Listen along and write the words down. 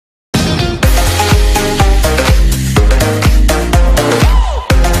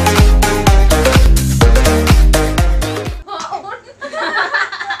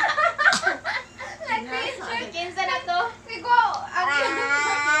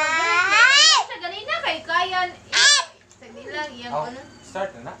Oh,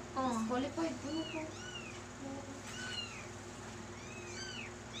 start na na. Oh, qualified. Puno ko.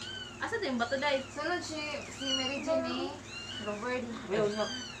 Asa din bato dahil? Sunod si Mary Jenny. Robert. Well, no.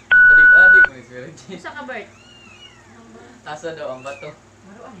 Adik-adik mo si Regine. Isa ka, Bert? Asa daw ang bato?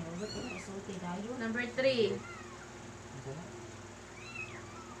 Maruan ni Robert ina isulti dayo. Number 3.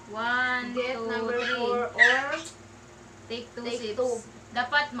 1, 2, 3. Get number 4 or Take 2 take sips. 2.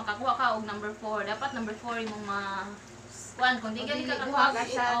 Dapat makakuha ka og number 4. Dapat number 4 imong kuan kung di ka Kung dili kakakuha ka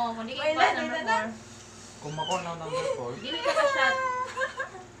shot. oh, kung di ka Wala, kuha di number na. 4. Kung makuha na number 4. Dili ka ka-shot.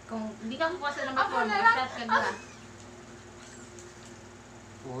 Kung di ka kuha sa number 4, maka-shot ka na.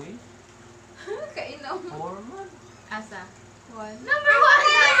 Uy, Kainom. 4 man. Asa? 1. Number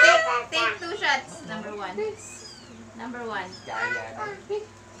 1! Take 2 shots. Number 1. Number 1. Kaya na.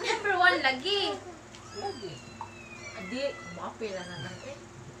 Number 1 lagi. Lagi. Adi, maapil na lang eh.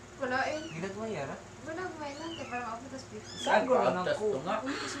 Wala eh. Gilat mo yara? Wala ba lang kay para maabot sa speed. Saan ko lang Pagtas ako? to nga.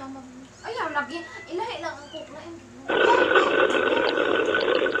 Uy, mama. Ayaw lagi. Ilahi lang ang cook na.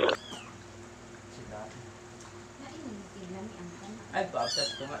 Sila. Ay, pagtas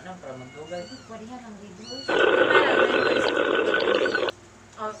to nga na para magdugay. Pwede lang reduce.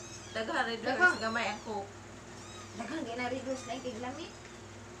 Oh, daghan red Daghan. doors gamay ang coke. Daghang gina-reduce lang kay lami.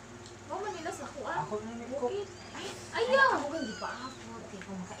 Mo man nila sa kuan. Ako na nito. Ayaw. Ako hindi pa afod. Kaya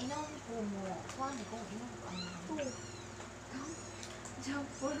kung makainom ko mo. Kuhan kung inom ko ang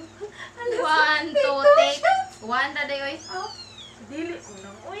Jumper. 1, 2, take. 1 na day, oy. Dili ko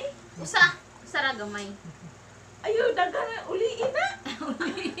nang uy. Usa. Usa ra gamay. Ayo daghan na uliin na.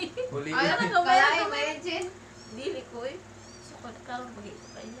 Huli. Ayaw na gamay ang gamay. Dili ko eh. So, karon pagi ko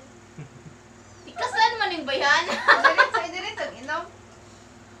kayo. Ikasan man yung bayan. Diretso inom.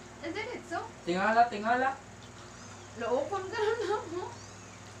 Diretso. Tingala, tingala. Lookon ka na mo.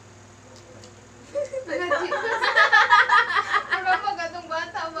 Ano ba gatong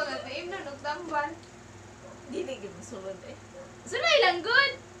bata ba gataim na nagtambal? Dili gid mosulod eh. Sulay lang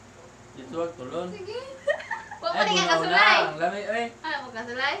good. Dito wag tulon. Sige. Wa pa Ay, rin ka bunaw kasulay. na. Ang lami, oy. Ano mo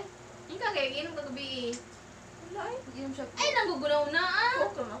kasulay? Ika kay inom ka gabi. Wala eh. Inom siya. Ay nagugunaw na ah.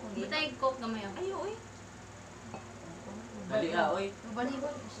 Coke naman akong gina. Bitay coke gamay ah. Ayo eh. Dali ah, oy.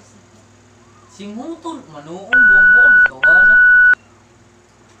 Baliwan ko siya. Singhuton, manuon, buong-buong. Tawana.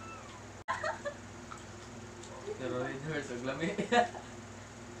 Pero red horse, ang lami.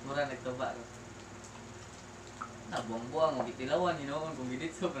 Mura nagtaba. Na, buong-buong. Bitilawan, hinoon. Kung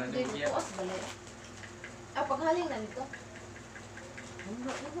gidit so, parang Hindi nabigyan. ko as balay. Ah, paghaling na nito.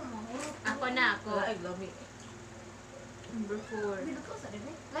 Ako na ako. Wala ay lami. Number 4. Dili ko sa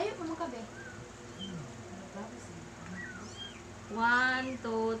dibe. Layo pa mo ka be. 1,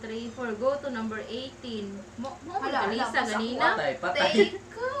 2, 3, 4. Go to number 18. Mo Lisa ganina. Patay, patay. Take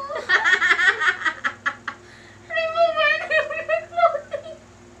ko. Remove your clothing.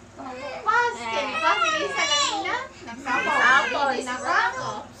 Pass. Can you pass Lisa ganina? Nagsapaw. Hindi na ka.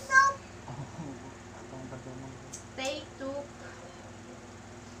 Take 2.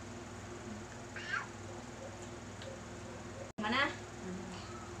 Mana?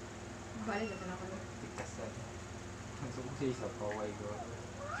 Balik ka na ako. Tikasan. Ang sukusi sa paway ko.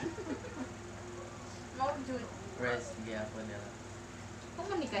 More Jude. Rest, gyapon nila. Kung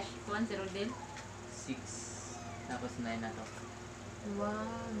mo ni Cash, 1, 0 din. 6. Tapos 9 na to. 1,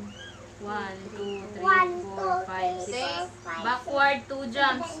 2, 3, 4, 5, 6. Backward 2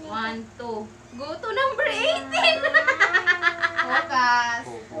 jumps. 1, 2. Go to number 18. Focus.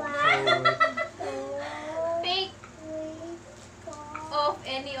 Take off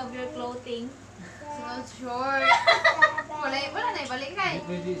any of your clothing. Sunod short. Wala na ibalik ka eh.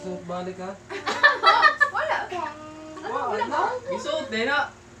 Pwede sa balik ha? Wala. Wala ba? Isuot din na!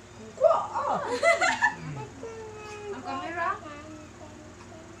 Ang camera.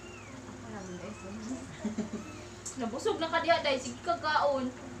 Nabusog na ka diha dahil sige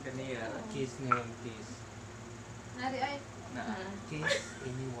kagaon. Kanira. Kiss nilang kiss. Nari ay. Na. Kiss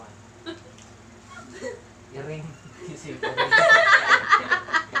anyone. Iring. Kiss yung 2.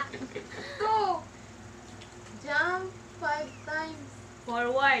 Jump 5 times.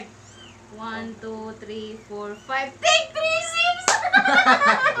 Forward. 1, 2, 3, 4, 5. Take 3 sips!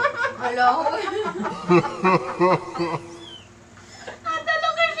 Hello? Natalo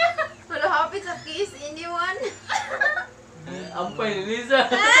ka siya. Hello, happy sa kiss anyone? Ampay ni Lisa!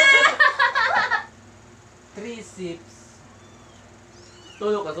 3 sips.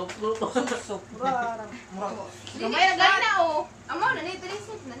 Tulo ka, suplo ko. Sobra. Murag. Gamay na gani na oh. Amo na ni 3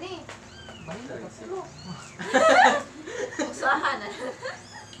 sips na ni. Balik ka silo. Usahan na.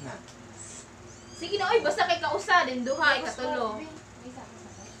 Na. Sige na oy, basta kay kausa din duha ikatulo. Ayun.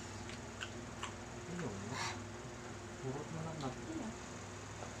 Purot na lang na.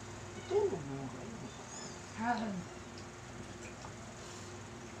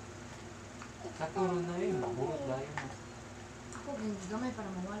 Turo na yun. Maburot na yun. Ako, gamay para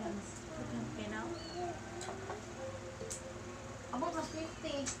mawala. Pinaw. Abot mas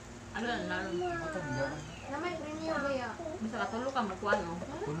 50. Ano yan, laro? Matanda. Na may premium kaya. Basta katulog ka, magkuhan, no?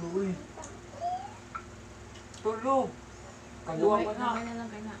 Tulog eh. Tulog! Kaluwa Gamay mo na. na lang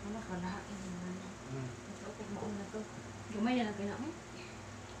kaya na. Wala ka lahain naman. Ito mo na to. Gamay na lang kayo na,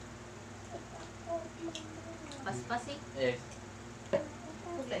 Paspas eh. Yes.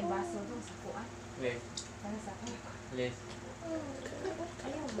 Huwag lang baso doon sa kuan. Yes. Para sa akin. Yes.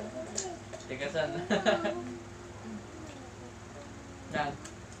 Ayaw ba? Tigasan. Nang,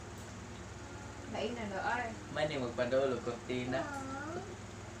 Lain na doon. may ni magpadolo, kortina.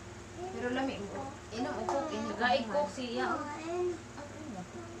 Pero lami mo. Inom o cook. Nag-i-cook siya.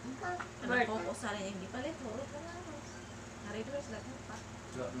 Ano po ko sana yung di palit. Hurot na nga. Na-reverse lang pa.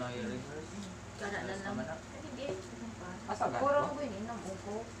 No, yung reverse. Kada na lang. Sama na. Hindi. Asa ba? Puro ko yun. Inom o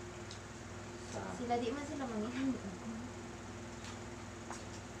cook. Sila di man sila mangihan.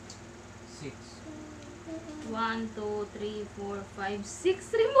 6. 1, 2, 3, 4, 5,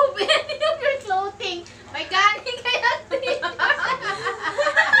 6. Remove any of your clothing. May kanin kaya Di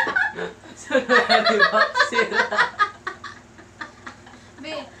ba? Sira.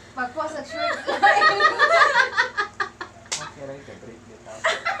 Be, pagkuha sa shirt. Okay, right. Break it out.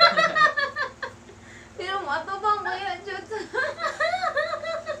 Pero mato bang kaya, Jud?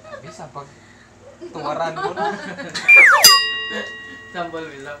 Bisa pag tuwaran mo na. Sambal,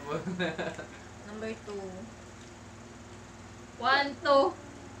 sambal. Number 2. 1, 2.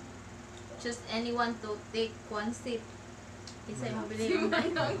 Just anyone to take one sip. Isa yung mabili mo.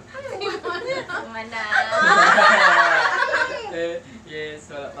 Mana. Yes,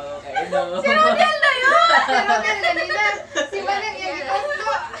 wala pa ako kainom. Si Rodel na yun! Si Rodel kanina. Si Manang yung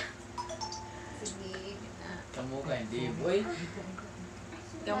ipaslo. Sige. Kamu ka, hindi boy.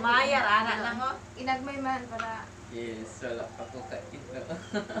 Gamayar, anak na ko. Inagmay man para... Yes, wala pa ako kainom.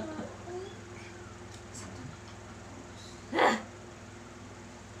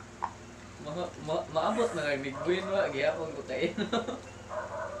 Maabot na lang ni Gwen wa gyapon ko kainom.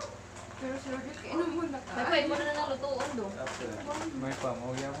 Pero si Rodel, kainom mo na ka. Nagpay mo na lang lutuon do. May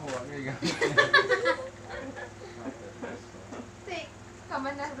pamawya mo. Wag may gamit. Take.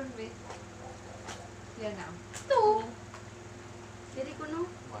 Kaman na, Rodel. Yan na. 2. Dili ko no?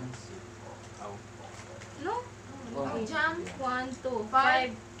 1 sip. Aw. No? Okay. Jump. 1, 2,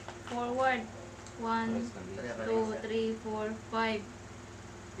 5. Forward. 1, 2, 3, 4, 5.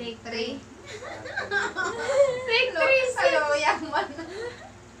 Take 3. Take 3 sips.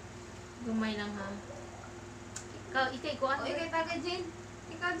 Gumay lang ha. Ikay ko ano? Ikay taga Jane.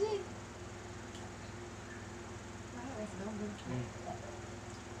 Ikaw Jane.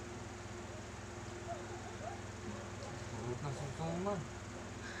 Burot na sungsungan.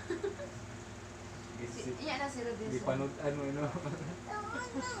 Iya na si Rodel. Di panud ano.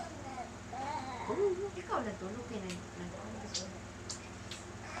 Ikaw na tulog kay na.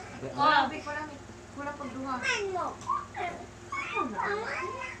 Ah. Kulang pagduha.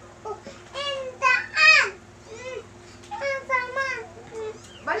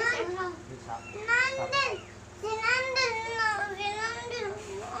 Balik sa imo lang.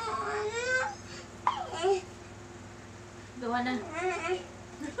 Duha na.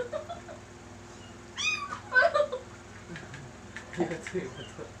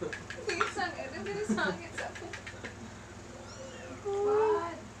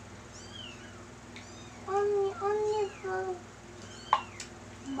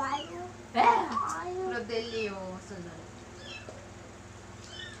 What? Rodelio. Sunod.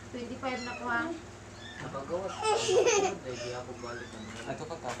 25 na ko ha. Napagawas. Hindi ako balik ang Ato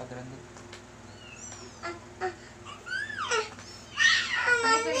ka tapadran din.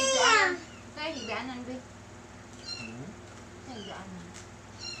 Ito higdaan. Ito higdaanan ba? Hmm? Higdaanan.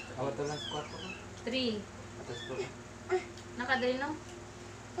 Awat to lang sa kwarto ko. 3. Atas ko. Nakadali no?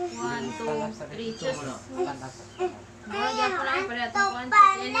 1, 2, 3. Just. Tanas. Mga ko lang para itong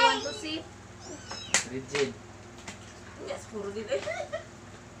contest. Anyone to see? Rigid. Yes, puro din eh.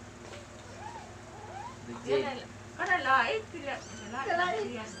 Rigid. Kada lain. Sila. Kalain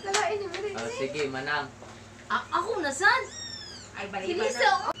ni Mary. Sige, manang. Ako na san? Ay, Si baliban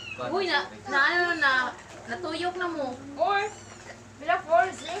Lisa. na. Uy, natuyok na mo. 4. Bila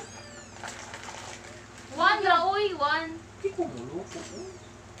 4, sis. 1 na, uy, 1. Hindi ko muluko.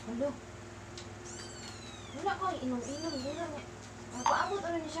 Hello. Wala ko inom-inom. Wala niya. Paabot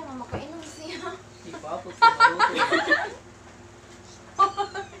ano niya siya nga makainom siya. Hindi pa ako muluko.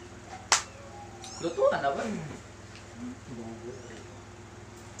 Lutuan na ba?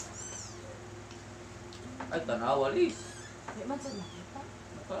 Ay, tanawalis. May man sa nakita.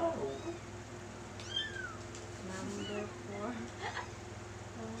 Naklaro ko. Number 4. 1,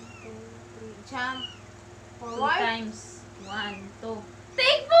 2, 3. Jump. 2 Forward. times. 1, 2.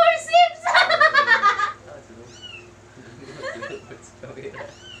 Take 4 sips!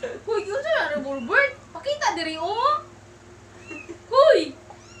 Hoy, yun siya na Robert. Pakita diri oh. Hoy!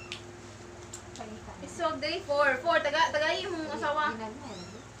 Isog diri 4. 4 tagay mo asawa. 4.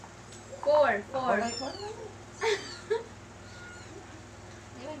 4.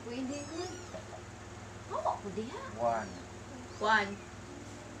 Ayun, pwede ko. Oo, pwede ha. 1. 1.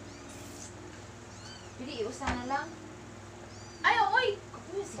 Pwede, iusa na lang. Ay, oy!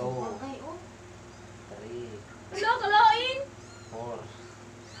 Kapag simple kay, oh. 3. Wala, kalain.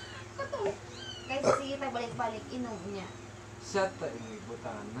 4. Kato. Kahit sige tayo balik-balik, inom niya. Shot tayo mo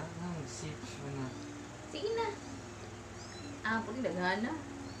ibutan na. Nang sips mo na. Sige na. Ah, pwede dagana.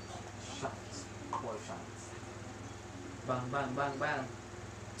 Shots. 4 shots. Bang, bang, bang, bang.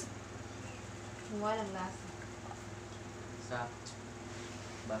 Walang lasa. Sa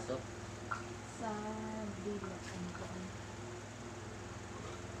baso. Sa dila. Ano ko ano.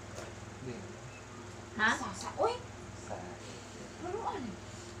 Hindi. Ha? Sa, uy! Sa... Maruan.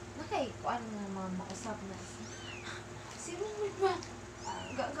 Kuan nga mga mausap na. Si Robert ba?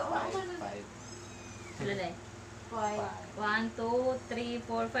 Gagawa ka na. 5. Wala na eh. 5. 1, 2, 3,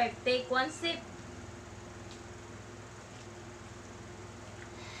 4, 5. Take 1 sip.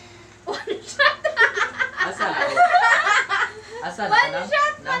 1 shot. Asan ako? Asan ako 1 na?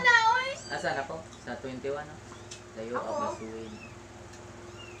 shot pa na, oy. Asan ako? Sa 21 no? Tayo Ako? ako basuin.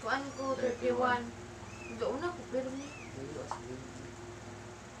 Kuan ko, 31. Doon na ko, pero ni. Tayo basuin.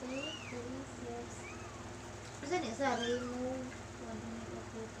 Basta niya sa remove.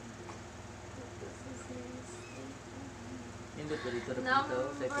 Hindi ko dito rin dito.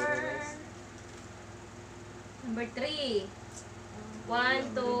 Sa puro rice. Number 3.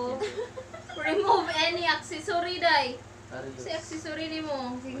 1, 2. Remove any accessory, day. Si accessory ni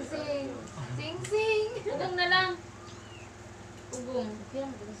mo. Sing-sing. Sing-sing. Ugong na lang. Ugong. Kaya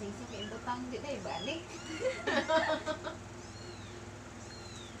mo ito sing-sing. Kaya butang di na ibalik.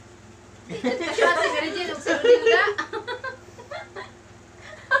 Shot si Mary Jane. Ug sarili mo da.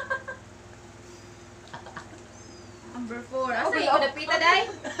 Number 4. Asa Okay, ko dapita, day?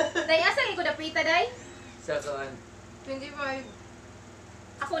 Day, asa ko dapita, day? Sa kuan. 25.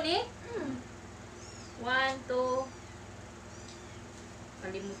 Ako ni? 1, 2.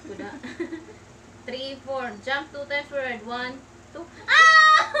 Kalimut ko na. 3, 4. Jump 2 times forward. 1, 2.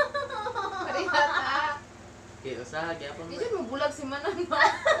 Ah! Parihata. Okay, usaha gyapon Di ba? siya mabulag si Manan ba?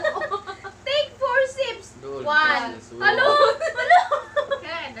 Take 4 sips. Doon. 1. Hello? Hello?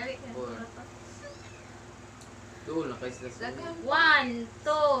 Kaya, dali ka. Four. Doon na kayo sila sa. 1, 2,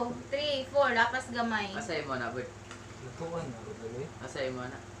 3, 4. Lapas gamay. Asay mo na, boy. Natuan na ko dali. Asay mo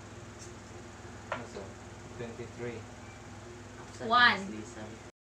na. Nasa 23. Sa One. Lisan.